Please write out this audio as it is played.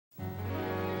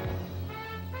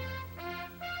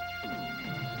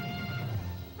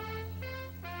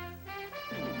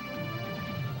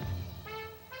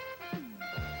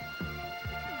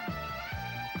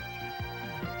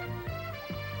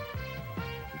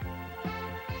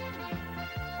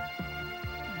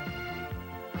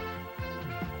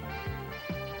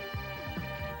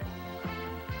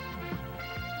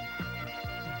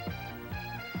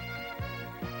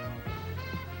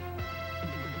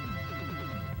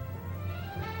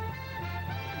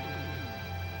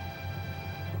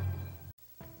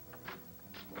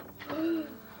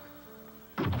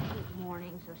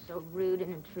mornings are so rude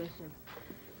and intrusive.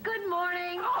 Good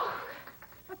morning. Oh.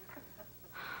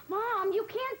 Mom, you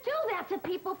can't do that to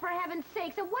people, for heaven's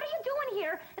sakes. And what are you doing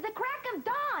here at the crack of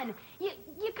dawn? You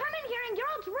come in here and you're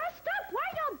all dressed up. Why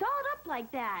are y'all dolled up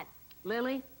like that?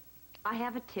 Lily, I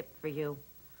have a tip for you.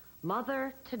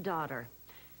 Mother to daughter.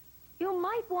 You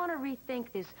might want to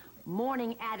rethink this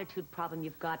morning attitude problem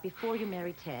you've got before you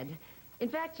marry Ted. In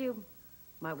fact, you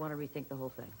might want to rethink the whole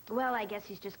thing. Well, I guess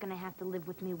he's just going to have to live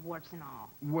with me, warts and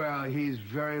all. Well, he's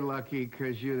very lucky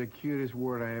because you're the cutest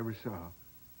wart I ever saw.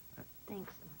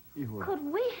 Thanks. You will. Could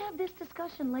we have this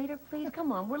discussion later, please?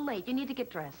 Come on, we're late. You need to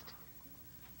get dressed.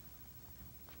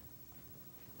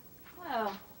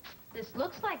 Well, this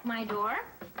looks like my door.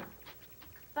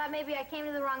 Thought maybe I came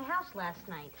to the wrong house last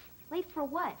night. Late for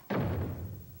what?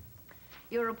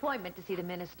 Your appointment to see the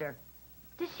minister.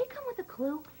 Does she come with a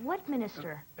clue? What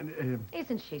minister?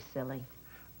 Isn't she silly?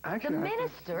 Actually, the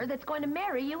minister that's going to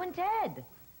marry you and Ted.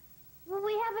 Well,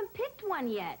 we haven't picked one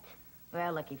yet.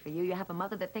 Well, lucky for you, you have a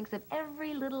mother that thinks of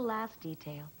every little last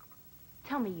detail.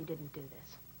 Tell me you didn't do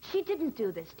this. She didn't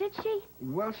do this, did she?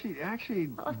 Well, she actually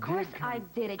Well, of course I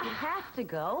did it. You have to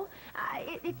go.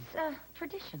 It's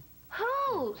tradition.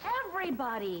 Whose?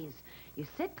 Everybody's. You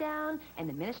sit down, and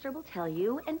the minister will tell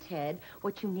you and Ted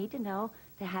what you need to know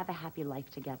to have a happy life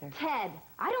together. Ted.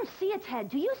 I don't see a Ted.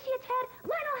 Do you see a Ted?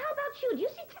 Lionel, how about you? Do you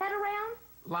see Ted around?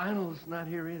 Lionel's not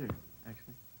here either,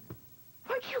 actually.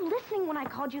 Weren't you listening when I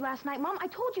called you last night, Mom? I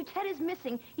told you Ted is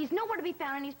missing. He's nowhere to be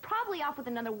found, and he's probably off with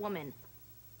another woman.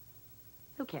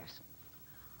 Who cares?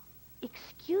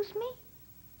 Excuse me?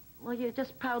 Well, you're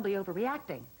just probably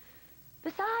overreacting.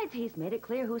 Besides, he's made it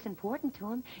clear who's important to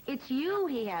him. It's you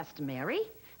he has to marry.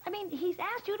 I mean, he's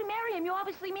asked you to marry him. You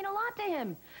obviously mean a lot to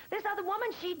him. This other woman,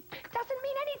 she doesn't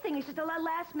mean anything. It's just a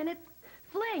last-minute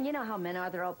fling. You know how men are.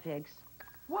 They're all pigs.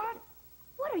 What?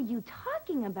 What are you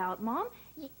talking about, Mom?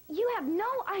 You have no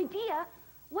idea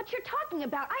what you're talking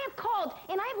about. I have called,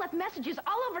 and I have left messages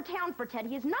all over town for Ted.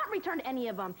 He has not returned any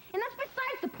of them. And that's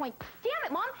besides the point. Damn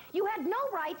it, Mom. You had no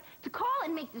right to call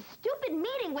and make this stupid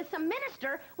meeting with some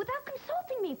minister without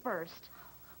consulting me first.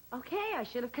 Okay, I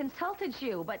should have consulted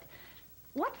you, but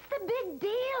what's the big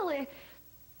deal?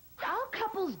 All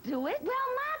couples do it. Well,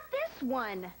 not this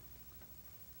one.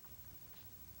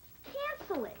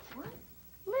 Cancel it. What?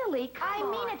 Lily, come on.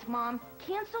 I mean it, Mom.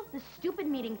 Cancel this stupid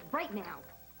meeting right now.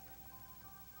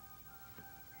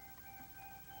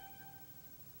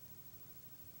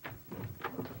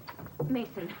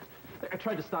 Mason. I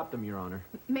tried to stop them, Your Honor.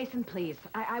 Mason, please.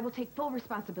 I will take full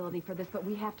responsibility for this, but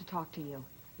we have to talk to you.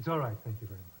 It's all right. Thank you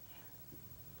very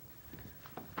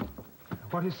much.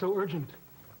 What is so urgent?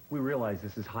 We realize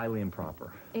this is highly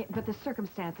improper. But the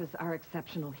circumstances are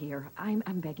exceptional here.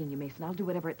 I'm begging you, Mason. I'll do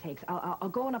whatever it takes. I'll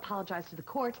go and apologize to the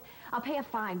court. I'll pay a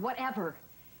fine, whatever.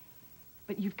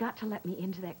 But you've got to let me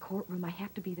into that courtroom. I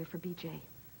have to be there for BJ.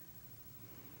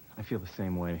 I feel the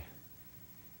same way.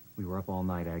 We were up all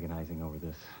night agonizing over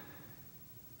this.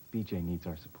 BJ needs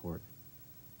our support.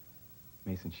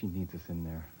 Mason, she needs us in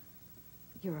there.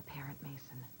 You're a parent,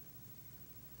 Mason.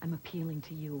 I'm appealing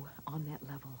to you on that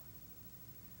level.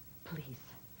 Please,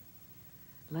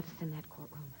 let us in that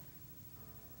courtroom.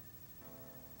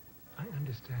 I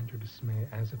understand your dismay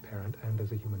as a parent and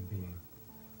as a human being.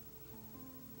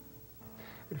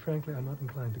 But frankly, I'm not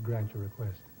inclined to grant your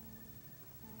request.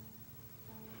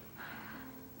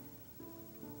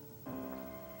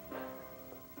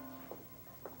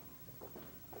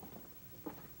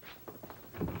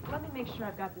 Let me make sure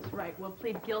I've got this right. We'll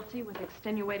plead guilty with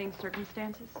extenuating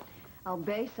circumstances. I'll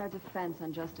base our defense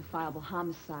on justifiable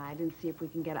homicide and see if we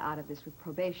can get out of this with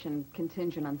probation,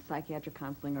 contingent on psychiatric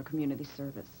counseling or community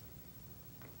service.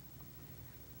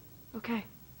 Okay.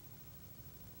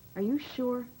 Are you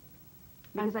sure?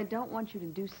 Because I don't want you to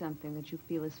do something that you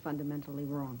feel is fundamentally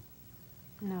wrong.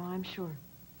 No, I'm sure.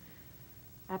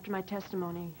 After my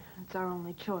testimony, it's our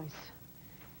only choice.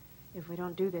 If we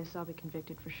don't do this, I'll be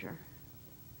convicted for sure.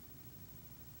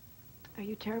 Are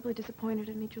you terribly disappointed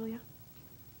in me, Julia?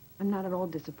 I'm not at all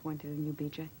disappointed in you,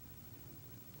 BJ.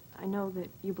 I know that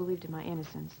you believed in my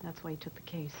innocence. That's why you took the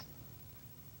case.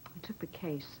 I took the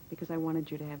case because I wanted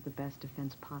you to have the best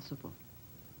defense possible.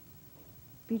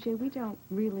 BJ, we don't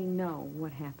really know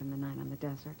what happened the night on the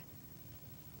desert.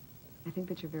 I think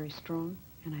that you're very strong,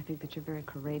 and I think that you're very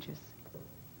courageous.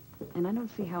 And I don't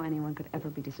see how anyone could ever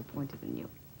be disappointed in you.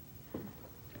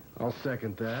 I'll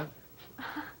second that.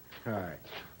 Hi.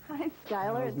 Hi,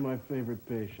 Skylar. How's my favorite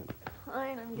patient?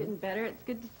 Fine, I'm getting better. It's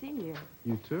good to see you.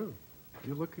 You too.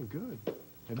 You're looking good.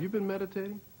 Have you been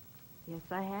meditating? Yes,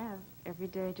 I have. Every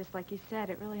day, just like you said.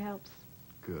 It really helps.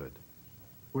 Good.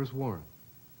 Where's Warren?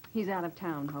 He's out of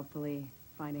town, hopefully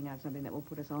finding out something that will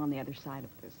put us all on the other side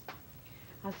of this.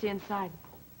 I'll see you inside.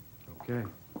 Okay.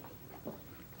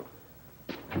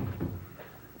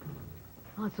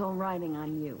 Well, it's all riding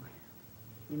on you.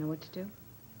 You know what to do?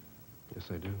 Yes,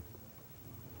 I do.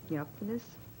 You up for this?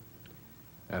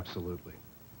 Absolutely.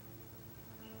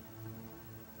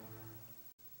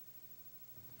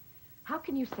 How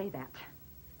can you say that?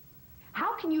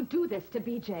 How can you do this to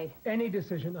BJ? Any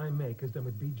decision I make is done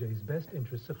with BJ's best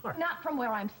interests at heart. Not from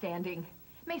where I'm standing.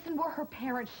 Mason, we're her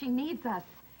parents. She needs us.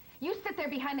 You sit there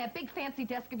behind that big fancy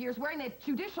desk of yours wearing that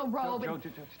judicial robe Joe.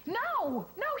 No,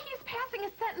 he's passing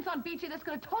a sentence on BJ that's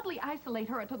going to totally isolate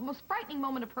her at the most frightening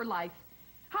moment of her life.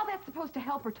 How that's supposed to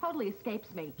help her totally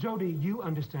escapes me. Jody, you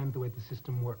understand the way the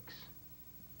system works.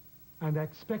 And I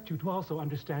expect you to also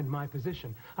understand my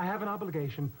position. I have an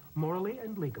obligation, morally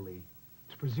and legally,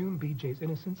 to presume BJ's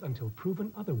innocence until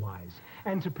proven otherwise,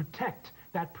 and to protect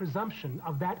that presumption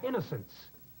of that innocence.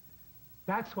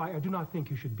 That's why I do not think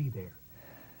you should be there.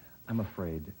 I'm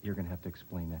afraid you're going to have to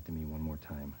explain that to me one more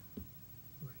time.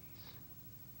 Maurice,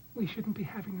 we shouldn't be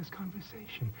having this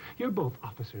conversation. You're both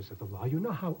officers of the law. You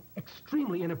know how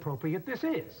extremely inappropriate this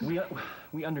is.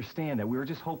 We understand that. We were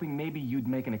just hoping maybe you'd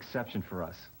make an exception for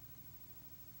us.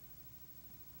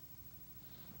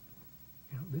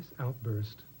 You know, this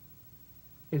outburst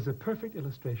is a perfect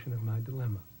illustration of my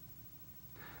dilemma.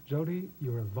 Jody,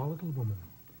 you're a volatile woman.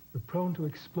 You're prone to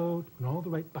explode when all the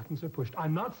right buttons are pushed.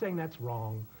 I'm not saying that's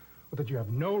wrong, or that you have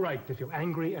no right to feel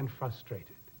angry and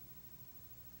frustrated.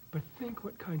 But think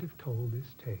what kind of toll this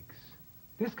takes,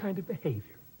 this kind of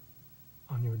behavior,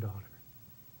 on your daughter.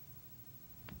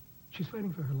 She's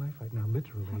fighting for her life right now,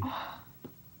 literally.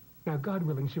 Now, God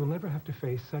willing, she will never have to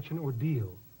face such an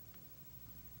ordeal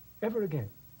ever again.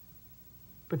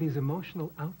 But these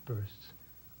emotional outbursts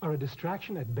are a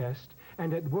distraction at best,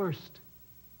 and at worst,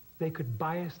 they could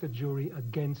bias the jury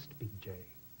against BJ.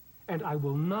 And I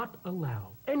will not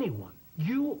allow anyone,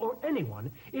 you or anyone,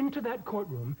 into that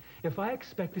courtroom if I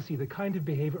expect to see the kind of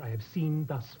behavior I have seen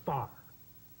thus far.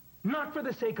 Not for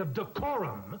the sake of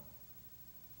decorum,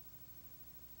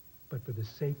 but for the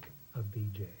sake of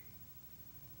BJ.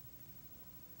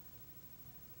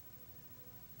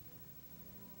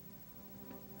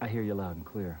 I hear you loud and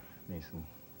clear, Mason.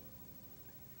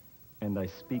 And I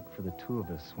speak for the two of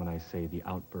us when I say the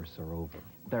outbursts are over.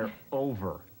 They're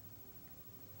over.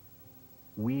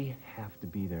 We have to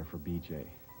be there for BJ.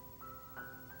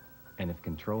 And if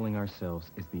controlling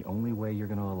ourselves is the only way you're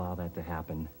going to allow that to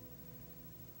happen,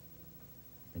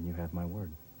 then you have my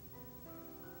word.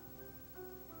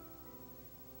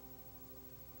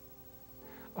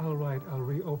 All right, I'll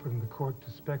reopen the court to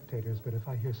spectators, but if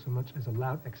I hear so much as a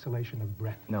loud exhalation of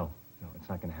breath... No, it's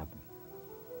not going to happen.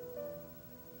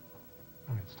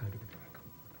 All right, it's time to go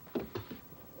back.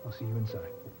 I'll see you inside.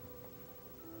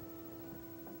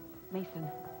 Mason.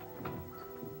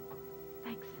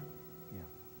 Thanks. Yeah,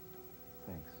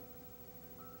 thanks.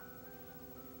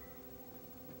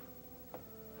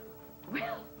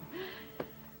 Well,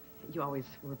 you always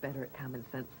were better at common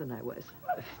sense than I was.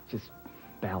 Just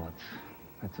balance.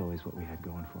 That's always what we had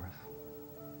going for us.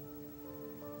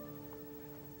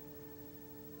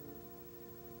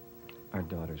 Our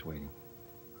daughter's waiting.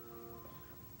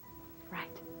 Right.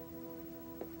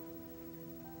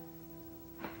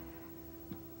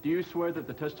 Do you swear that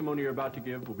the testimony you're about to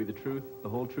give will be the truth, the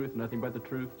whole truth, nothing but the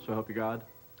truth, so help you God?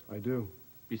 I do.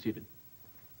 Be seated.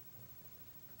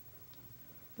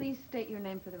 Please state your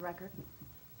name for the record.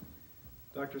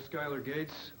 Dr. Schuyler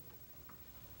Gates.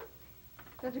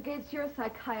 Dr. Gates, you're a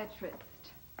psychiatrist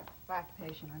by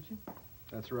occupation, aren't you?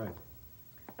 That's right.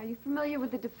 Are you familiar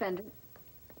with the defendant?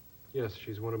 Yes,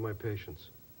 she's one of my patients.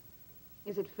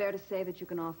 Is it fair to say that you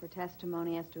can offer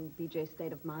testimony as to BJ's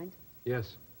state of mind?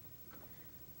 Yes.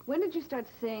 When did you start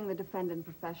seeing the defendant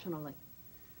professionally?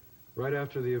 Right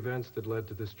after the events that led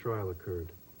to this trial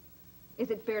occurred.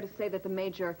 Is it fair to say that the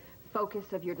major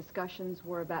focus of your discussions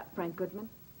were about Frank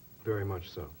Goodman? Very much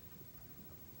so.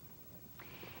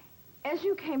 As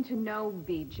you came to know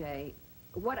BJ,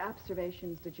 what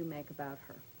observations did you make about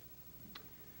her?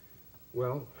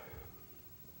 Well,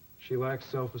 she lacks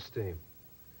self-esteem.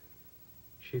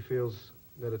 She feels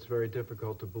that it's very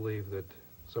difficult to believe that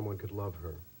someone could love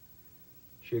her.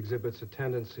 She exhibits a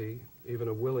tendency, even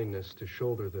a willingness, to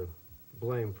shoulder the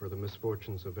blame for the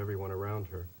misfortunes of everyone around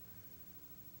her.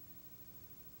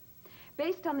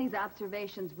 Based on these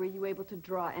observations, were you able to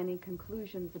draw any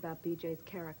conclusions about BJ's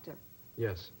character?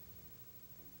 Yes.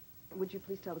 Would you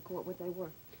please tell the court what they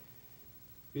were?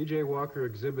 B.J. Walker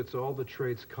exhibits all the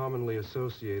traits commonly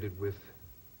associated with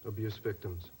abuse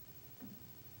victims.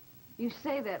 You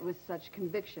say that with such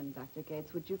conviction, Dr.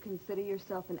 Gates. Would you consider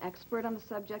yourself an expert on the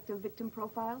subject of victim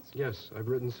profiles? Yes, I've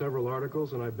written several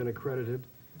articles, and I've been accredited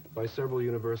by several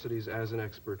universities as an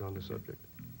expert on the subject.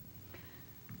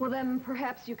 Well, then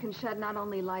perhaps you can shed not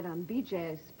only light on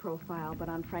BJ's profile, but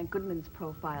on Frank Goodman's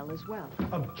profile as well.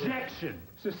 Objection!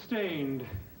 Sustained.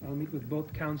 I'll meet with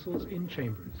both counsels in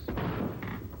chambers.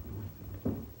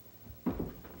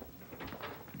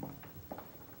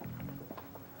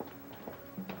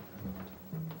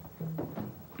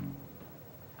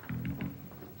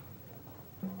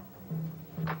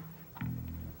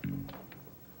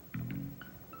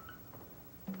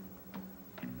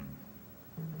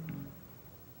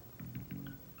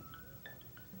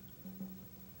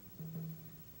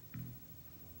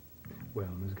 Well,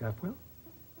 Ms. Gapwell,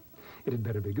 it had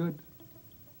better be good.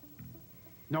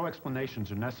 No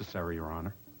explanations are necessary, Your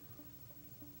Honor.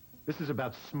 This is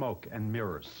about smoke and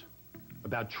mirrors,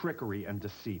 about trickery and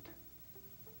deceit.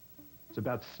 It's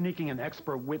about sneaking an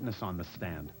expert witness on the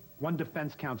stand. One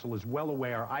defense counsel is well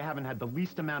aware I haven't had the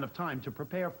least amount of time to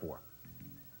prepare for.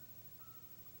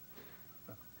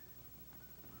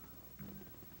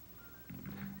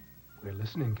 We're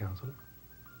listening, counsel.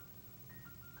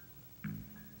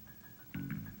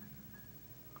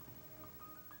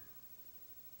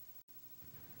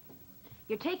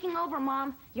 You're taking over,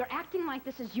 Mom. You're acting like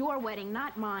this is your wedding,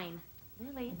 not mine.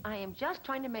 Lily, I am just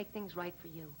trying to make things right for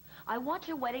you. I want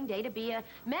your wedding day to be a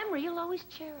memory you'll always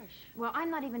cherish. Well,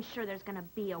 I'm not even sure there's gonna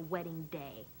be a wedding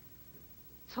day.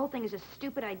 This whole thing is a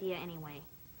stupid idea anyway.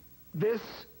 This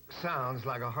sounds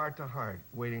like a heart-to-heart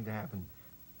waiting to happen.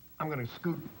 I'm gonna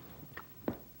scoot.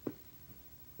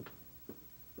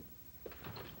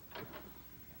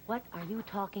 What are you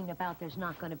talking about? There's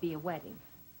not going to be a wedding.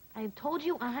 I've told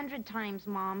you 100 times,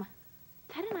 Mom.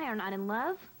 Ted and I are not in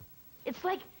love. It's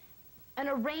like an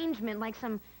arrangement, like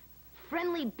some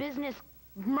friendly business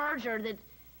merger that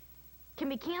can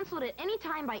be canceled at any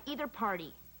time by either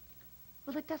party.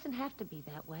 Well, it doesn't have to be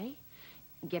that way.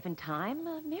 Given time,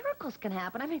 miracles can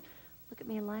happen. I mean, look at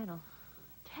me and Lionel.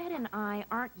 Ted and I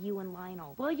aren't you and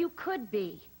Lionel. Well, you could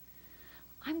be.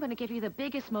 I'm going to give you the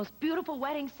biggest, most beautiful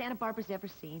wedding Santa Barbara's ever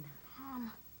seen.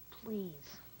 Mom, please.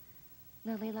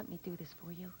 Lily, let me do this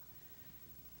for you.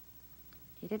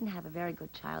 You didn't have a very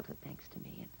good childhood, thanks to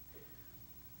me, and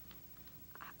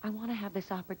I want to have this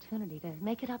opportunity to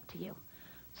make it up to you.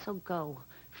 So go.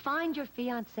 Find your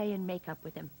fiancé and make up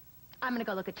with him. I'm going to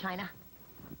go look at China.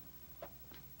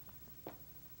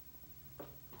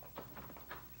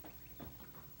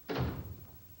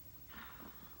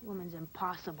 Woman's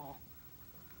impossible.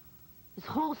 This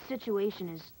whole situation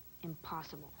is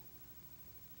impossible.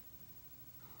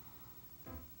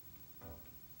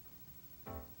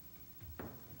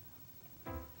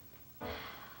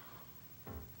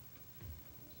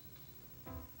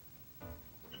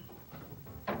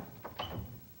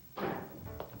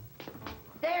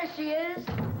 There she is.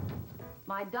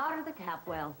 My daughter, the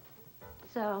Capwell.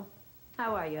 So,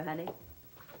 how are you, honey?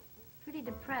 Pretty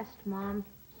depressed, Mom.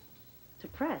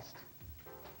 Depressed?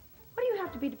 What do you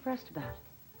have to be depressed about?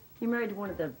 You're married to one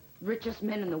of the richest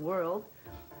men in the world.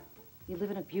 You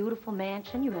live in a beautiful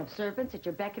mansion. You have servants at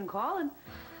your beck and call, and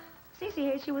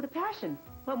Cece hates you with a passion.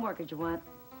 What more could you want?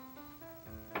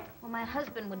 Well, my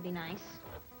husband would be nice.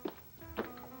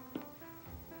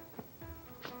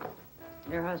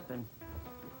 Your husband.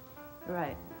 You're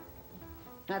right.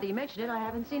 Now that you mention it, I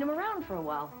haven't seen him around for a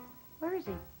while. Where is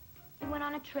he? He went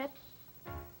on a trip.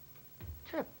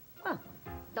 Trip? Well,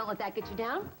 don't let that get you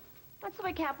down. That's the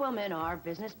way Capwell men are.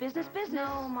 Business, business, business.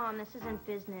 No, Mom, this isn't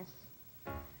business.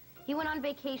 He went on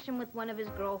vacation with one of his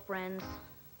girlfriends.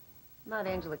 Not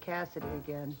Angela Cassidy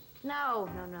again. No,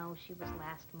 she was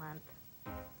last month.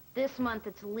 This month,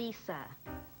 it's Lisa.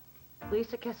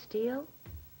 Lisa Castillo?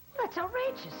 That's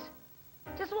outrageous.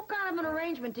 Just what kind of an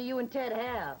arrangement do you and Ted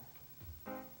have?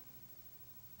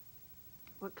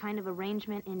 What kind of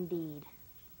arrangement, indeed.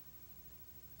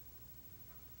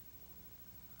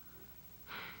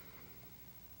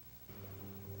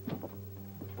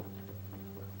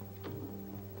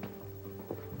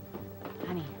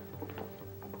 Honey,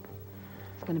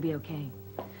 it's gonna be okay.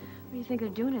 What do you think they're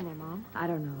doing in there, Mom? I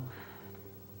don't know.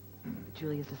 But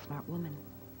Julia's a smart woman.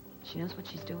 She knows what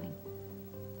she's doing.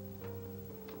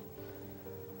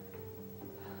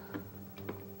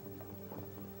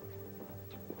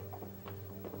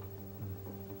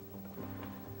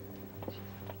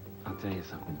 I'll tell you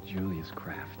something, Julia's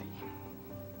crafty.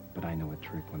 But I know a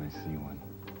trick when I see one.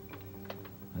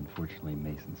 Unfortunately,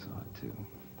 Mason saw it too.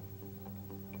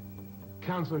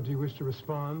 Counselor, do you wish to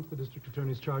respond to the district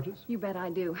attorney's charges? You bet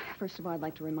I do. First of all, I'd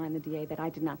like to remind the DA that I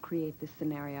did not create this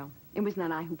scenario. It was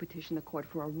not I who petitioned the court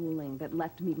for a ruling that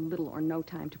left me little or no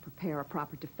time to prepare a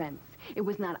proper defense. It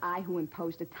was not I who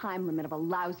imposed a time limit of a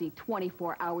lousy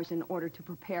 24 hours in order to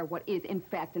prepare what is, in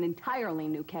fact, an entirely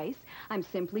new case. I'm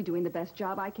simply doing the best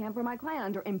job I can for my client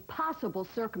under impossible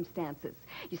circumstances.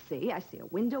 You see, I see a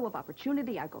window of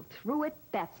opportunity. I go through it.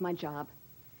 That's my job.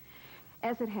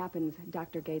 As it happens,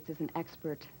 Dr. Gates is an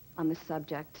expert on the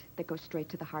subject that goes straight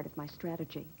to the heart of my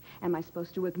strategy. Am I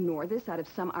supposed to ignore this out of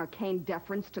some arcane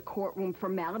deference to courtroom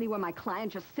formality where my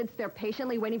client just sits there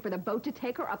patiently waiting for the boat to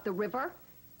take her up the river?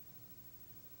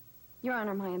 Your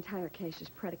Honor, my entire case is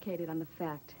predicated on the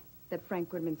fact that Frank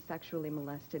Goodman sexually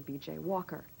molested B.J.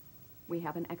 Walker. We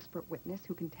have an expert witness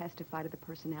who can testify to the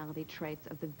personality traits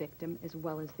of the victim as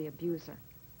well as the abuser.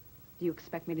 Do you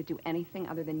expect me to do anything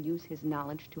other than use his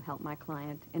knowledge to help my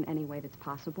client in any way that's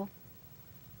possible?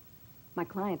 My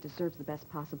client deserves the best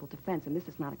possible defense, and this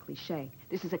is not a cliche.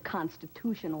 This is a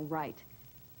constitutional right.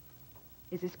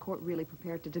 Is this court really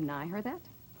prepared to deny her that?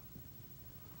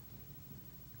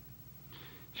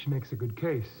 She makes a good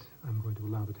case. I'm going to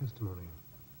allow the testimony.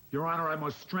 Your Honor, I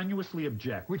most strenuously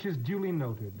object. Which is duly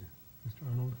noted, Mr.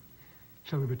 Arnold.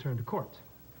 Shall we return to court?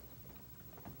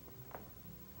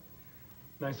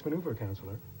 Nice maneuver,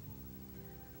 Counselor.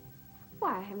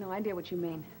 Why, I have no idea what you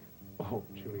mean. Oh,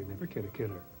 Julia, never kid a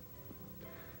kidder.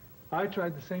 I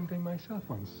tried the same thing myself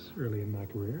once early in my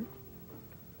career.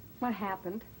 What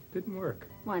happened? Didn't work.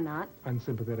 Why not?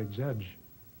 Unsympathetic judge.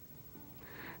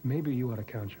 Maybe you ought to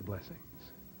count your blessings.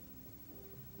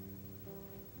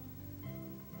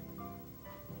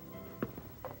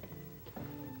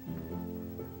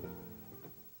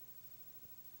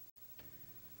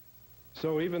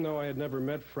 So even though I had never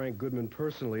met Frank Goodman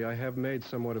personally, I have made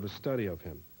somewhat of a study of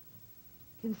him.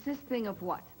 Consisting of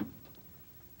what?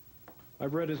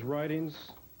 I've read his writings,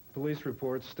 police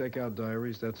reports, stakeout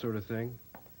diaries, that sort of thing.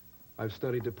 I've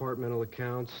studied departmental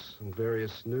accounts and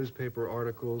various newspaper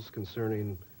articles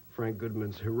concerning Frank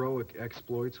Goodman's heroic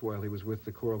exploits while he was with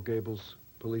the Coral Gables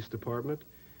Police Department.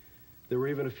 There were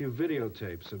even a few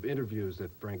videotapes of interviews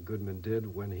that Frank Goodman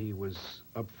did when he was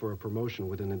up for a promotion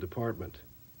within the department.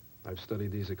 I've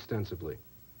studied these extensively.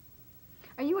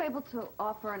 Are you able to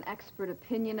offer an expert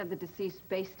opinion of the deceased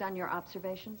based on your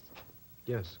observations?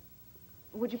 Yes.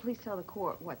 Would you please tell the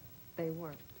court what they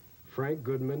were? Frank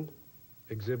Goodman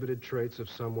exhibited traits of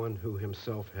someone who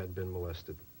himself had been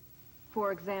molested.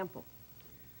 For example?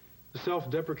 The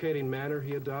self-deprecating manner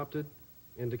he adopted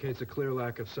indicates a clear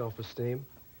lack of self-esteem.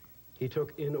 He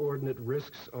took inordinate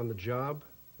risks on the job,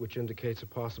 which indicates a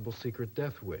possible secret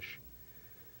death wish.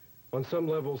 On some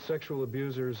level, sexual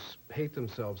abusers hate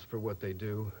themselves for what they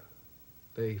do.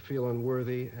 They feel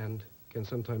unworthy and can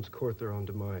sometimes court their own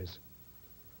demise.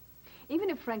 Even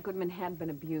if Frank Goodman had been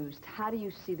abused, how do you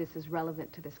see this as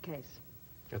relevant to this case?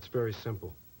 That's very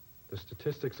simple. The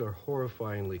statistics are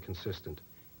horrifyingly consistent.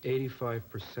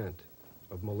 85%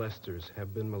 of molesters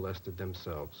have been molested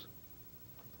themselves.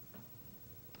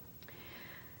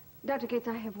 Dr. Gates,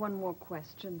 I have one more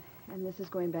question, and this is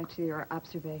going back to your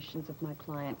observations of my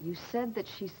client. You said that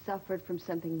she suffered from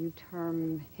something you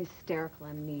term hysterical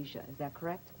amnesia. Is that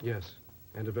correct? Yes,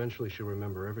 and eventually she'll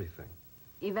remember everything.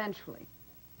 Eventually?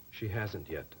 She hasn't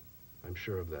yet. I'm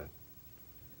sure of that.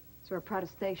 So her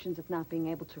protestations of not being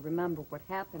able to remember what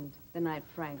happened the night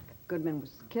Frank Goodman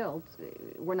was killed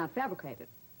were not fabricated,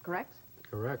 correct?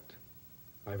 Correct.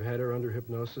 I've had her under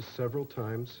hypnosis several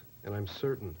times, and I'm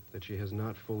certain that she has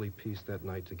not fully pieced that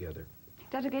night together.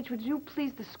 Dr. Gates, would you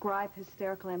please describe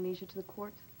hysterical amnesia to the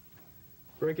court?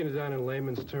 Breaking it down in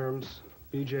layman's terms,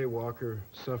 B.J. Walker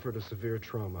suffered a severe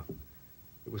trauma.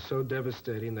 It was so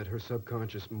devastating that her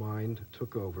subconscious mind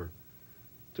took over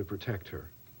to protect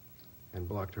her and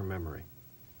blocked her memory.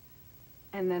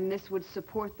 And then this would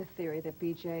support the theory that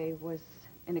B.J. was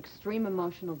in extreme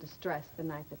emotional distress the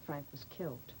night that Frank was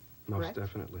killed, correct? Most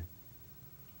definitely.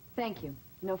 Thank you.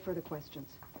 No further questions.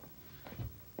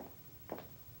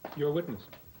 Your witness.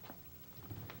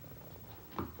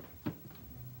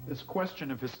 This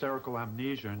question of hysterical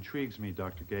amnesia intrigues me,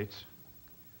 Dr. Gates.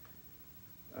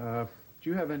 Do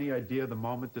you have any idea the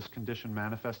moment this condition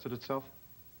manifested itself?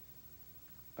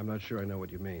 I'm not sure I know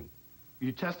what you mean.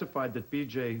 You testified that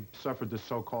B.J. suffered this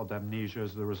so-called amnesia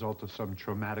as the result of some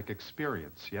traumatic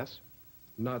experience, yes?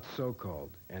 Not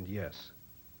so-called, and yes.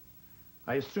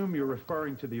 I assume you're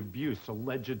referring to the abuse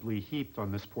allegedly heaped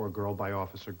on this poor girl by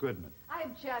Officer Goodman. I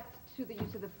object to the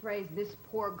use of the phrase, "this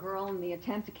poor girl," in the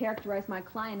attempt to characterize my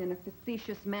client in a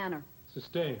facetious manner.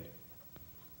 Sustained.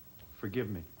 Forgive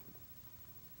me.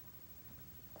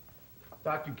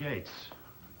 Dr. Gates,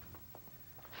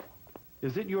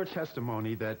 Is it your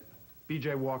testimony that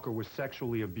B.J. Walker was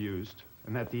sexually abused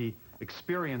and that the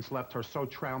experience left her so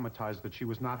traumatized that she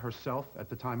was not herself at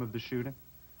the time of the shooting?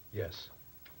 Yes.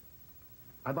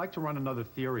 I'd like to run another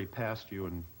theory past you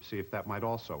and see if that might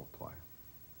also apply.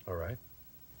 All right.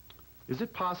 Is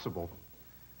it possible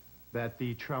that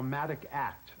the traumatic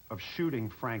act of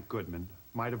shooting Frank Goodman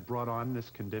might have brought on this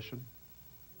condition?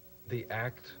 The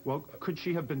act? Well, could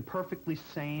she have been perfectly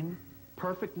sane,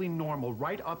 perfectly normal,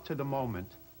 right up to the moment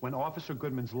when Officer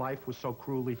Goodman's life was so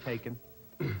cruelly taken?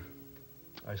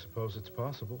 I suppose it's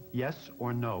possible. Yes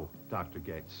or no, Dr.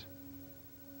 Gates?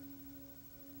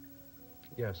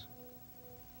 Yes.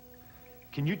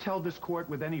 Can you tell this court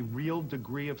with any real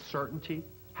degree of certainty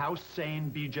how sane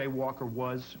B.J. Walker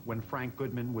was when Frank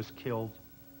Goodman was killed?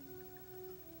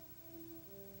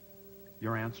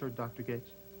 Your answer, Dr. Gates?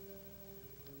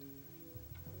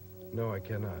 No, I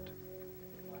cannot.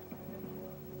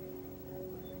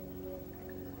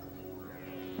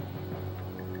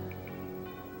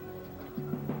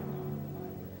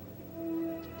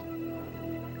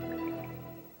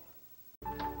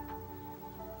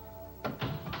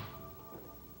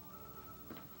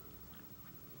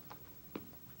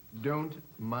 Don't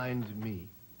mind me.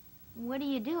 What are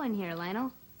you doing here,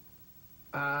 Lionel?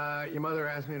 Your mother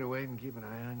asked me to wait and keep an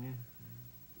eye on you.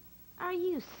 Are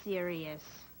you serious?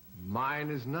 Mine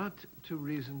is not to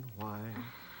reason why.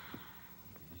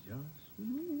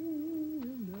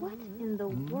 What in the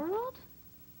world?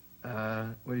 What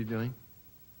are you doing?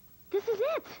 This is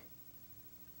it.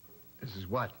 This is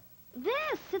what?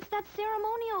 This! It's that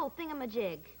ceremonial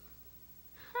thingamajig.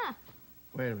 Huh.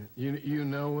 Wait a minute. You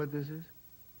know what this is?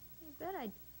 You bet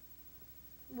I...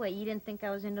 Wait, you didn't think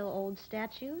I was into old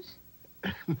statues?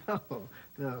 No,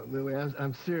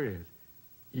 I'm serious.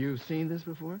 You've seen this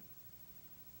before?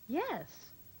 Yes.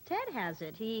 Ted has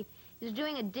it. He's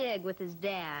doing a dig with his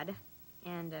dad,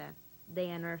 and they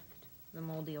unearthed the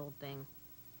moldy old thing.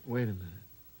 Wait a minute.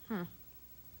 Huh.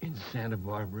 In Santa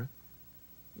Barbara?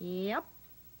 Yep.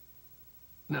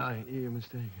 No, you're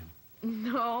mistaken.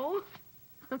 No,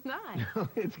 I'm not. No,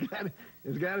 it's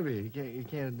gotta be. You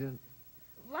can't do it.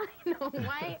 Why? No,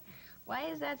 why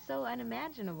is that so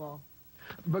unimaginable?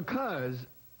 Because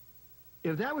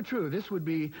if that were true, this would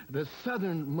be the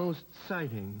southernmost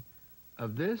sighting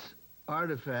of this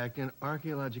artifact in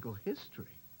archaeological history.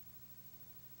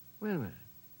 Wait a minute.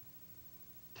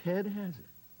 Ted has it.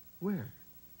 Where?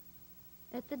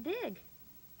 At the dig.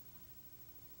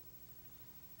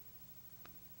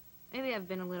 Maybe I've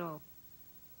been a little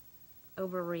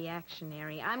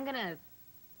overreactionary. I'm gonna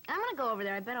go over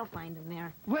there. I bet I'll find him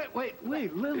there. Wait,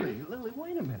 Lily,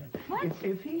 wait a minute. What?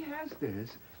 If he has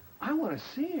this, I want to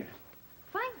see it.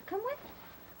 Fine, come with.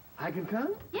 I can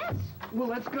come? Yes. Well,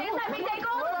 let's go. Please let me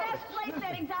take all the best place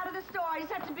settings out of the store. I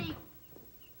just have to be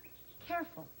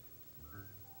careful.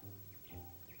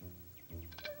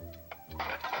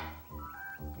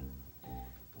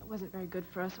 It wasn't very good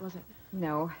for us, was it?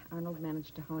 No, Arnold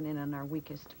managed to hone in on our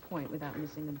weakest point without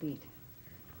missing a beat.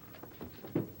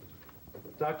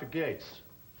 Dr. Gates,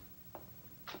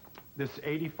 this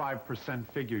 85%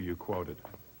 figure you quoted,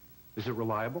 is it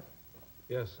reliable?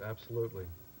 Yes, absolutely.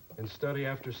 In study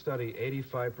after study,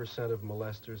 85% of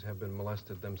molesters have been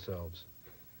molested themselves.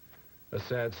 A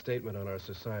sad statement on our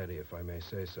society, if I may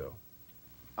say so.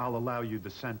 I'll allow you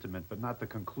the sentiment, but not the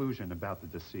conclusion about the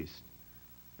deceased.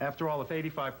 After all, if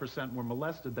 85% were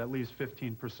molested, that leaves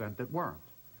 15% that weren't.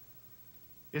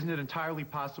 Isn't it entirely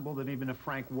possible that even if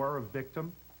Frank were a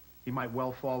victim, he might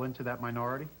well fall into that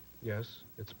minority? Yes,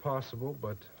 it's possible,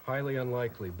 but highly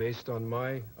unlikely. Based on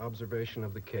my observation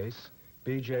of the case,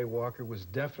 B.J. Walker was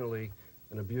definitely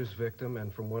an abuse victim,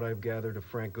 and from what I've gathered of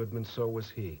Frank Goodman, so was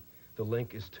he. The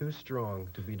link is too strong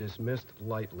to be dismissed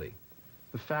lightly.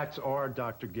 The facts are,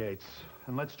 Dr. Gates,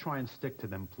 and let's try and stick to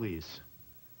them, please,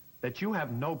 that you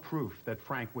have no proof that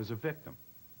Frank was a victim.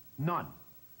 None.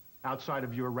 Outside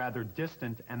of your rather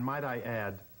distant, and might I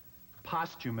add,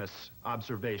 posthumous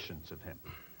observations of him.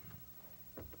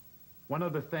 One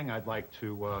other thing I'd like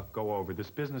to go over,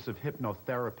 this business of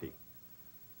hypnotherapy.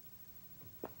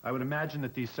 I would imagine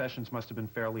that these sessions must have been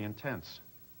fairly intense.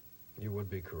 You would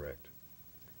be correct.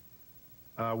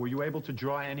 Were you able to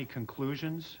draw any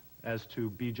conclusions as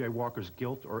to B.J. Walker's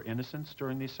guilt or innocence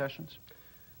during these sessions?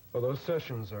 Well, those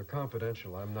sessions are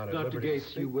confidential. I'm not at Dr. liberty Gates,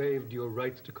 to speak. you waived your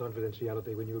rights to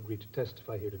confidentiality when you agreed to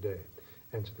testify here today.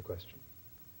 Answer the question.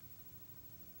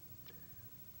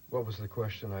 What was the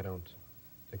question? I don't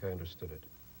think I understood it.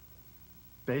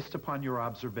 Based upon your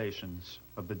observations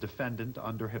of the defendant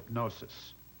under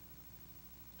hypnosis,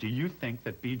 do you think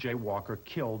that B.J. Walker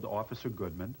killed Officer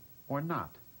Goodman or not?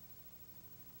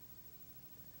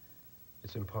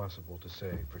 It's impossible to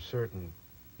say for certain.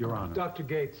 Your Honor. Dr.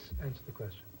 Gates, answer the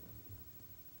question.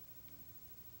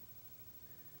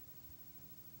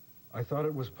 I thought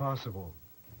it was possible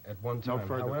at one time. No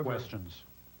further However, questions.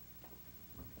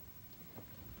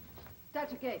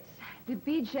 Dr. Gates, did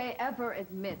B.J. ever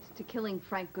admit to killing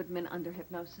Frank Goodman under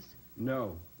hypnosis?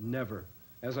 No, never.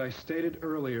 As I stated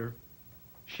earlier,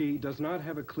 she does not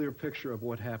have a clear picture of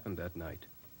what happened that night.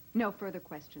 No further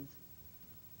questions.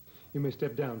 You may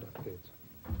step down, Dr. Gates.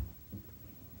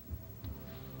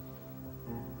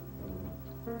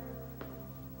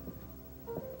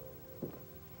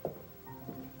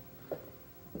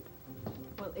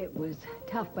 Well, it was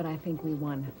tough, but I think we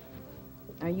won.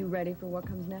 Are you ready for what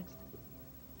comes next?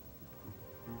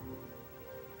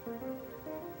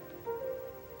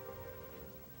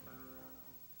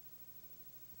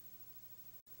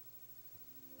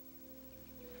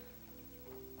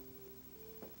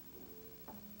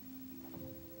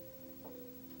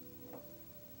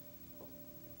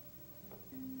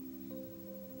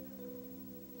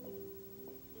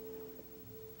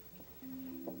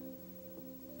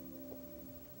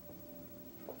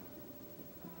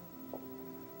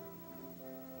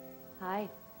 Hi.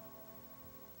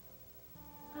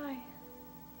 Hi.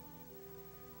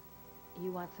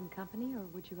 You want some company, or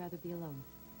would you rather be alone?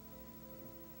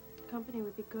 Company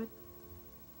would be good.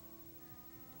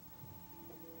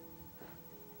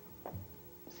 I'm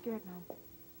scared, Mom.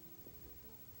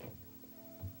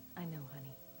 I know,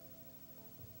 honey.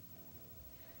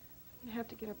 I'm gonna have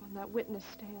to get up on that witness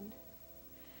stand.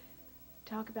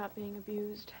 Talk about being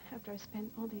abused after I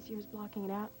spent all these years blocking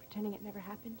it out, pretending it never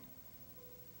happened.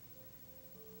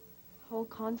 The whole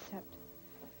concept.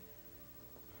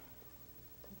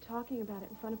 Talking about it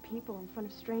in front of people, in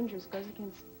front of strangers, goes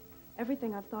against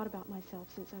everything I've thought about myself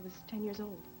since I was 10 years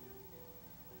old.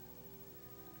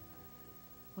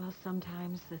 Well,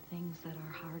 sometimes the things that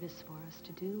are hardest for us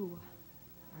to do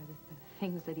are the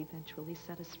things that eventually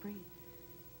set us free.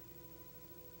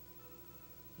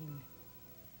 I mean,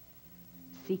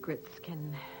 secrets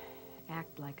can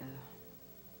act like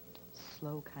a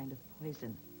slow kind of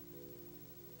poison.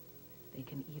 They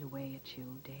can eat away at you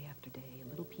day after day, a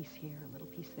little piece here, a little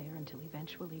piece there, until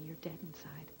eventually you're dead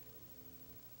inside.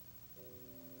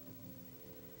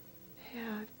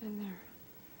 Yeah, I've been there.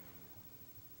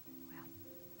 Well,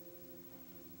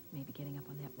 maybe getting up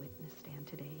on that witness stand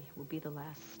today will be the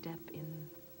last step in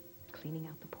cleaning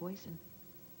out the poison,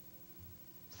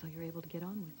 so you're able to get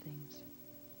on with things.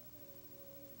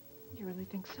 You really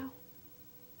think so?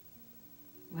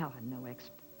 Well, I'm no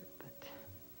expert, but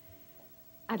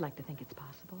I'd like to think it's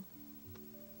possible.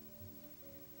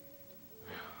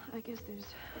 I guess there's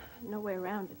no way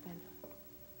around it then.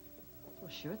 Well,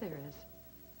 sure there is.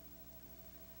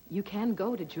 You can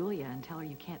go to Julia and tell her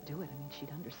you can't do it. I mean,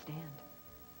 she'd understand.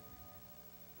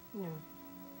 No.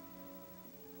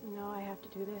 No, I have to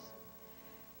do this.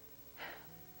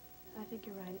 I think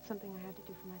you're right. It's something I have to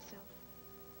do for myself.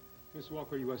 Miss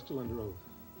Walker, you are still under oath.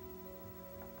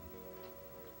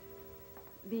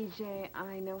 B.J.,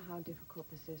 I know how difficult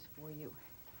this is for you,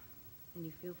 and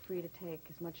you feel free to take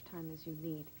as much time as you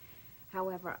need.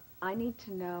 However, I need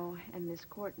to know, and this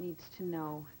court needs to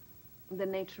know, the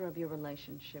nature of your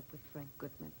relationship with Frank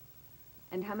Goodman,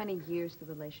 and how many years the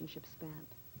relationship spanned.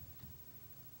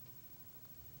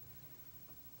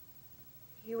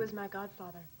 He was my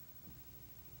godfather.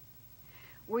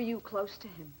 Were you close to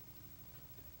him?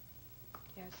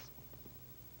 Yes.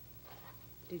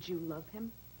 Did you love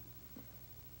him?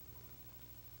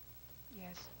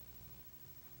 Yes.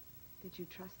 Did you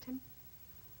trust him?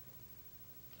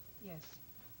 Yes.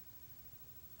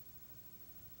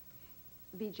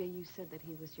 B.J., you said that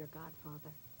he was your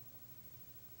godfather.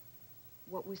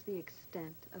 What was the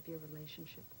extent of your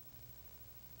relationship?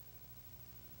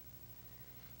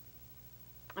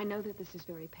 I know that this is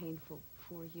very painful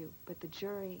for you, but the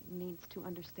jury needs to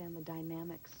understand the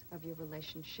dynamics of your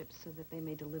relationship so that they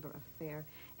may deliver a fair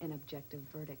and objective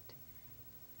verdict.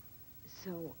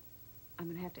 So, I'm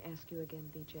going to have to ask you again,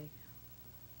 B.J.,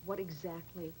 what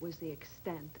exactly was the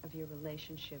extent of your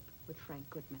relationship with Frank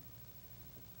Goodman?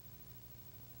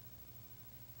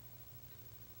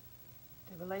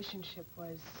 The relationship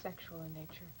was sexual in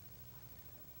nature.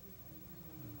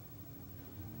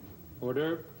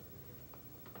 Order.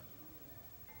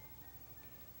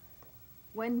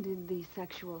 When did the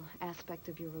sexual aspect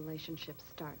of your relationship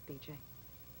start, B.J.?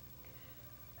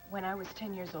 When I was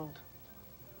 10 years old.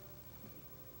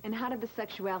 And how did the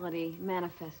sexuality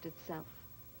manifest itself?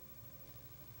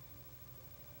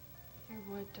 He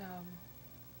would,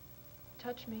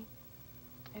 touch me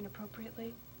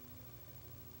inappropriately.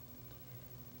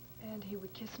 And he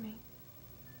would kiss me.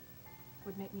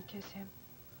 would make me kiss him.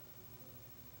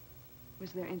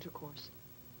 Was there intercourse?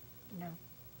 No.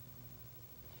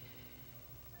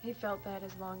 He felt that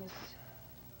as long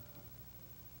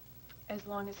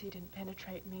as he didn't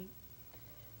penetrate me,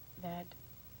 that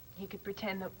he could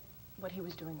pretend that what he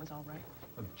was doing was all right.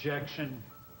 Objection.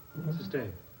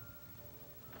 Sustained.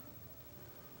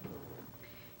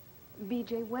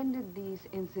 BJ, when did these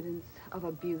incidents of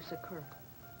abuse occur?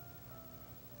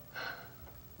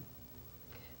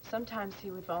 Sometimes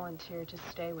he would volunteer to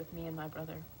stay with me and my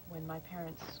brother when my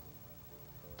parents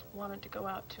wanted to go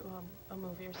out to a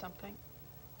movie or something.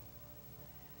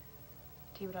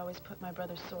 He would always put my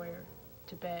brother Sawyer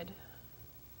to bed,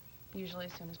 usually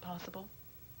as soon as possible.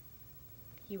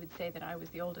 He would say that I was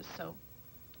the oldest, so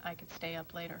I could stay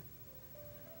up later.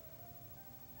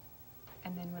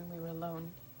 And then when we were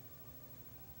alone,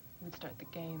 he would start the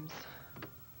games.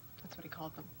 That's what he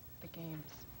called them, the games.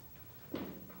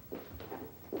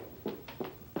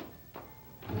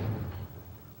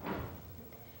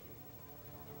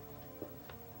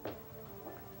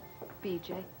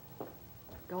 BJ,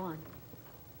 go on.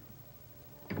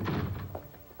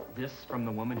 This from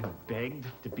the woman who begged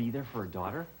to be there for her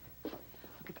daughter?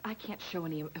 Look, if I can't show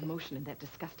any emotion in that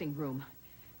disgusting room,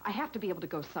 I have to be able to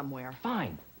go somewhere.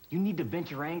 Fine. You need to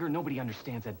vent your anger. Nobody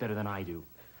understands that better than I do.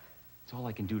 It's all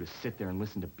I can do to sit there and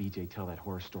listen to BJ tell that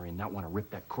horror story and not want to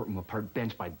rip that courtroom apart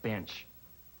bench by bench.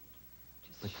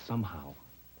 But somehow,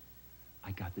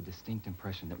 I got the distinct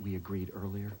impression that we agreed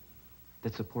earlier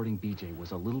that supporting BJ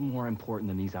was a little more important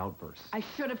than these outbursts. I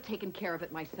should have taken care of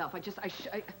it myself. I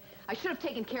should have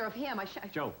taken care of him.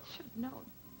 Joe. I should have known.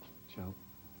 Joe,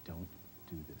 don't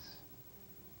do this.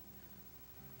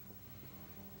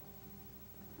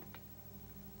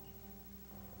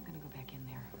 I'm gonna go back in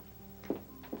there.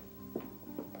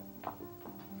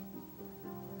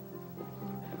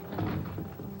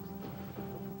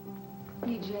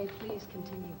 BJ, please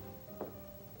continue.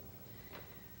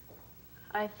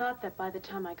 I thought that by the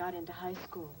time I got into high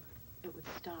school, it would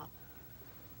stop,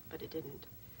 but it didn't.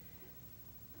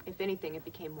 If anything, it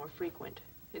became more frequent.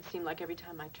 It seemed like every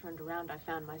time I turned around, I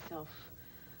found myself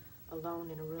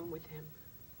alone in a room with him.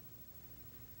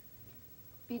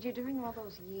 BJ, during all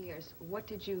those years, what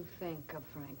did you think of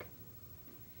Frank?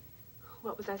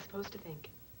 What was I supposed to think?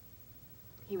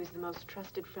 He was the most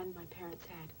trusted friend my parents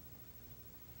had.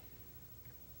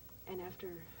 And after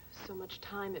so much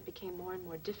time, it became more and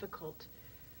more difficult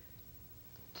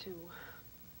to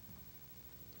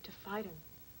fight him.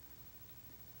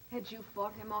 Had you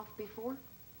fought him off before?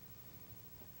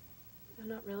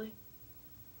 No, not really.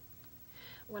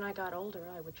 When I got older,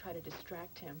 I would try to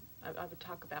distract him. I would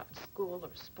talk about school or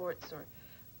sports or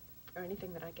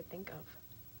anything that I could think of.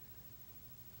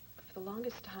 But for the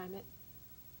longest time,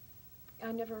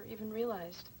 I never even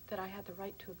realized that I had the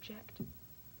right to object.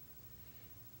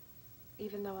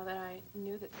 Even though that I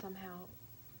knew that somehow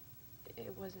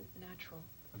it wasn't natural.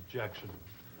 Objection.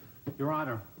 Your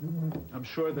Honor, I'm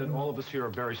sure that all of us here are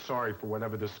very sorry for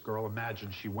whatever this girl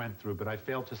imagined she went through, but I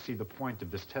fail to see the point of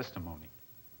this testimony.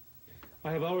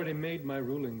 I have already made my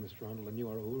ruling, Mr. Arnold, and you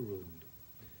are overruled.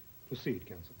 Proceed,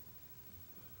 counsel.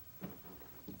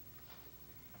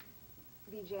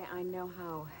 BJ, I know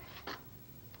how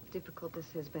difficult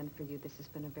this has been for you. This has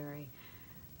been a very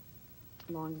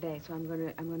long day, so I'm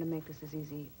going to make this as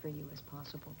easy for you as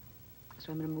possible.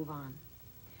 So I'm going to move on.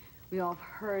 We all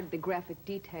heard the graphic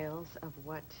details of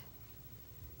what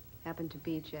happened to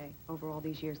BJ over all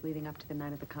these years leading up to the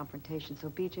night of the confrontation. So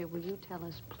BJ, will you tell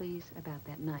us, please, about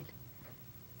that night?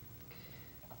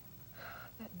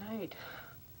 That night.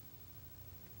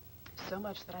 So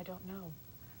much that I don't know.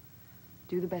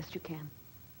 Do the best you can.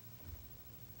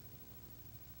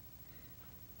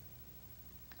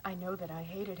 I know that I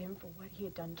hated him for what he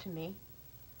had done to me,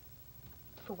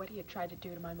 for what he had tried to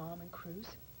do to my mom and Cruz.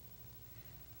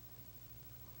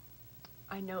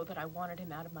 I know that I wanted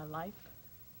him out of my life.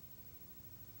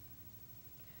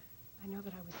 I know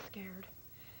that I was scared.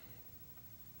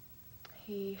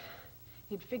 He'd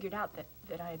figured out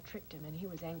that I had tricked him, and he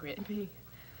was angry at me.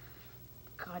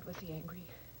 God, was he angry.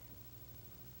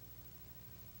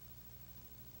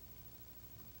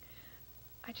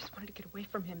 I just wanted to get away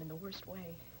from him in the worst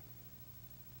way.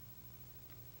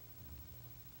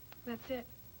 That's it.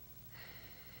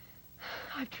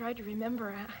 I've tried to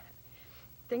remember.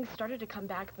 Things started to come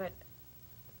back, but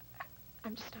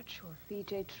I'm just not sure.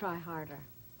 BJ, try harder.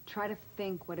 Try to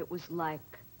think what it was like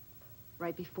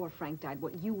right before Frank died,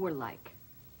 what you were like.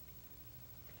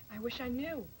 I wish I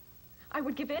knew. I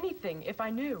would give anything if I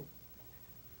knew.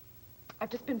 I've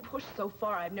just been pushed so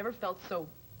far. I've never felt so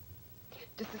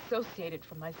disassociated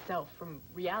from myself, from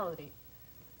reality.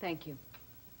 Thank you.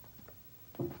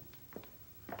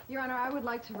 Your Honor, I would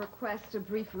like to request a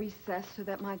brief recess so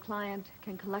that my client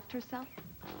can collect herself.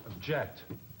 Object.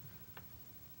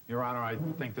 Your Honor, I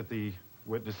think that the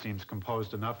witness seems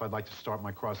composed enough. I'd like to start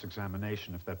my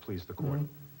cross-examination, if that please the court.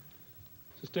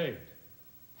 Sustained.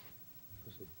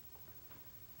 Proceed.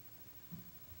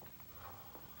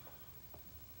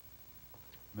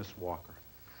 Miss Walker,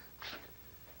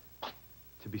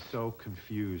 to be so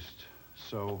confused,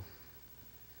 so,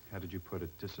 how did you put it,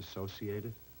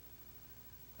 disassociated?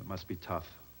 That must be tough.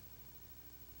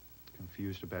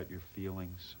 Confused about your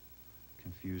feelings,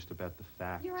 confused about the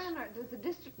facts. Your Honor, does the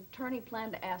district attorney plan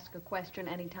to ask a question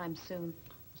anytime soon?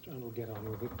 Mr. Arnold, get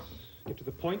on with it. Get to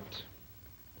the point.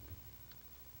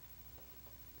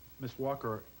 Miss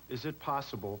Walker, is it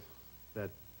possible that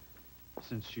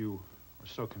since you are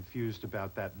so confused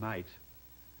about that night,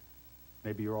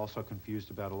 maybe you're also confused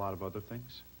about a lot of other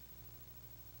things?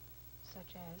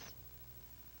 Such as?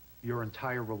 Your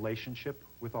entire relationship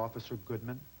with Officer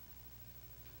Goodman?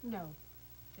 No,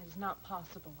 it is not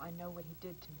possible. I know what he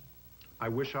did to me. I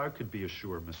wish I could be as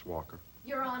sure, Miss Walker.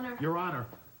 Your Honor. Your Honor,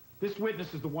 this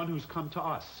witness is the one who's come to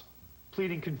us,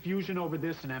 pleading confusion over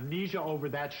this and amnesia over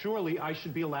that. Surely I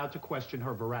should be allowed to question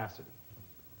her veracity.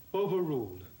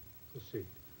 Overruled. Proceed.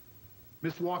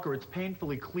 Miss Walker, it's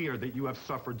painfully clear that you have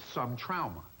suffered some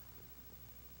trauma.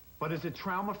 But is it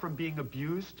trauma from being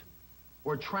abused?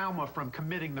 Or trauma from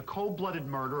committing the cold-blooded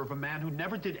murder of a man who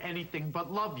never did anything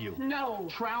but love you? No.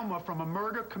 Trauma from a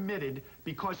murder committed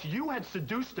because you had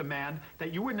seduced a man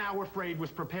that you were now afraid was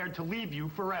prepared to leave you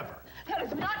forever. That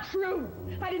is not true.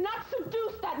 I did not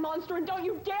seduce that monster, and don't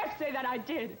you dare say that I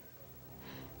did.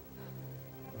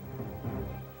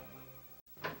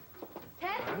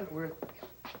 Ted? We're...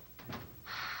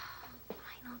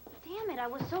 Lionel, damn it, I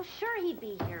was so sure he'd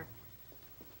be here.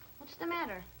 What's the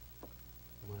matter?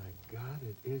 My God,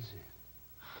 it isn't.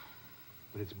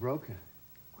 But it's broken.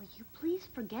 Will you please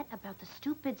forget about the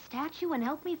stupid statue and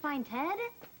help me find Ted?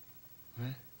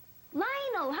 What?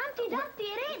 Lionel, Humpty Dumpty,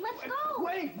 it ain't. Let's go.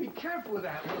 Wait, be careful with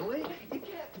that, Lily. You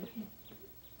can't...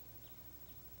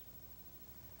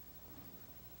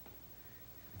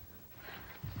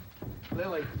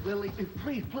 Lily,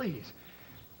 please, please.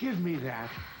 Give me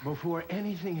that before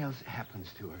anything else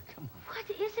happens to her. Come on. What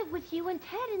is it with you and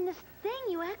Ted in this thing?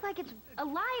 You act like it's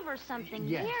alive or something.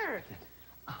 Yes. Here.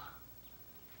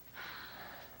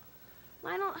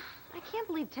 Lionel, I can't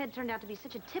believe Ted turned out to be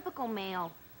such a typical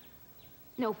male.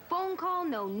 No phone call,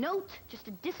 no note, just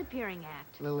a disappearing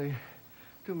act. Lily,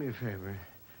 do me a favor.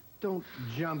 Don't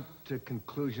jump to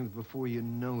conclusions before you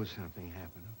know something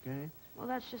happened, okay? Well,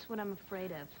 that's just what I'm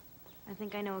afraid of. I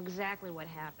think I know exactly what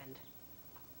happened.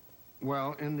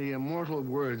 Well, in the immortal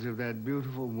words of that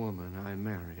beautiful woman I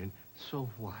married, so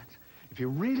what? If you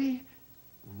really,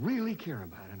 really care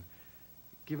about him,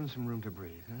 give him some room to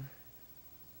breathe, huh?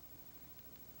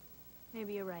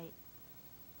 Maybe you're right.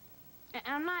 And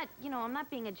I'm not, I'm not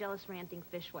being a jealous, ranting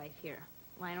fishwife here.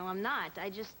 Lionel, I'm not.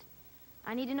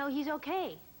 I need to know he's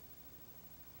okay.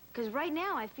 Because right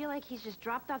now, I feel like he's just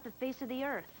dropped off the face of the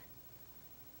earth.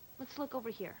 Let's look over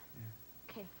here.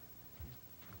 Yeah. Okay.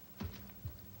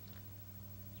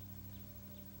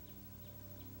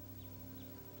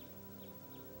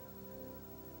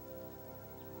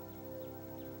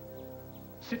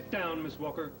 Sit down, Miss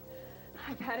Walker.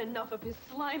 I've had enough of his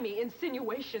slimy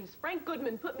insinuations. Frank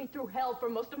Goodman put me through hell for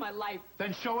most of my life.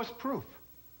 Then show us proof.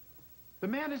 The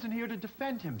man isn't here to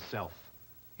defend himself.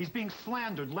 He's being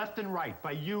slandered left and right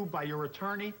by you, by your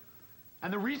attorney.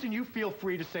 And the reason you feel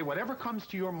free to say whatever comes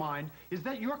to your mind is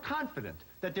that you're confident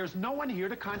that there's no one here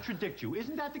to contradict you.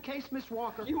 Isn't that the case, Miss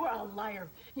Walker? You are a liar.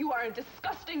 You are a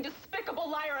disgusting,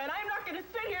 despicable liar, and I'm not going to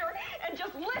sit here and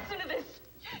just listen to this.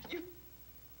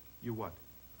 You what?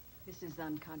 This is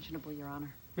unconscionable, Your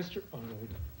Honor. Mr. Arnold,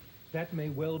 that may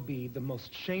well be the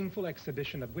most shameful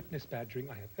exhibition of witness badgering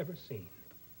I have ever seen.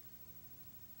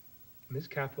 Ms.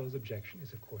 Cathwell's objection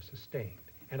is, of course, sustained,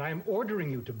 and I am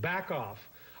ordering you to back off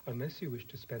unless you wish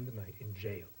to spend the night in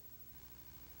jail.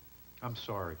 I'm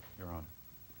sorry, Your Honor.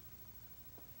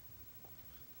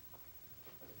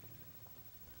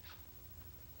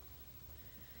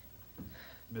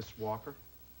 Miss Walker?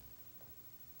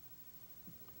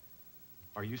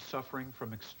 Are you suffering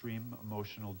from extreme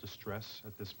emotional distress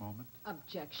at this moment?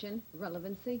 Objection.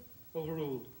 Relevancy.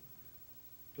 Overruled.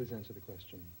 Please answer the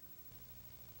question.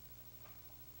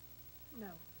 No.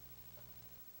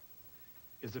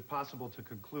 Is it possible to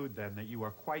conclude, then, that you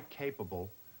are quite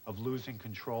capable of losing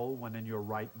control when in your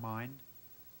right mind?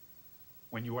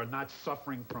 When you are not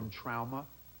suffering from trauma,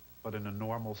 but in a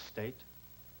normal state?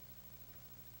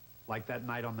 Like that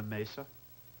night on the Mesa?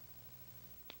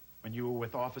 When you were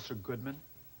with Officer Goodman?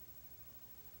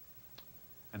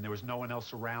 And there was no one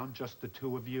else around, just the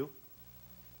two of you?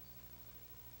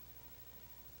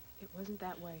 It wasn't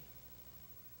that way.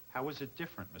 How was it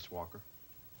different, Miss Walker?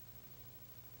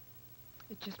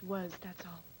 It just was, that's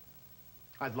all.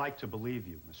 I'd like to believe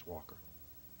you, Miss Walker.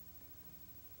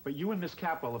 But you and Miss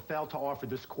Capwell have failed to offer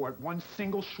this court one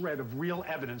single shred of real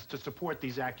evidence to support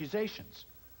these accusations.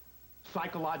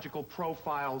 Psychological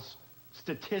profiles,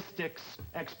 statistics,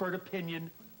 expert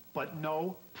opinion, but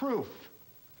no proof.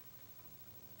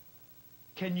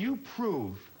 Can you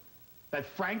prove that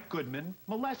Frank Goodman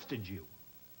molested you?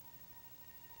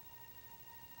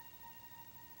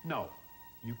 No,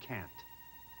 you can't.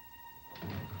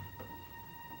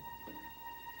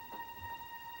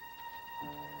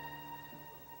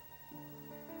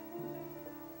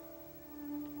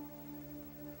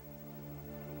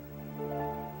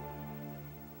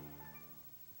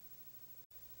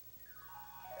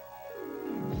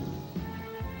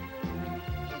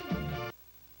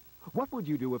 What would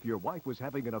you do if your wife was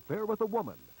having an affair with a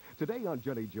woman? Today on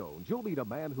Jenny Jones, you'll meet a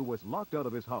man who was locked out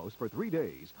of his house for 3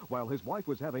 days while his wife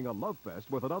was having a love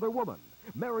fest with another woman.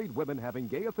 Married women having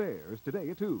gay affairs today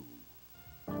at 2.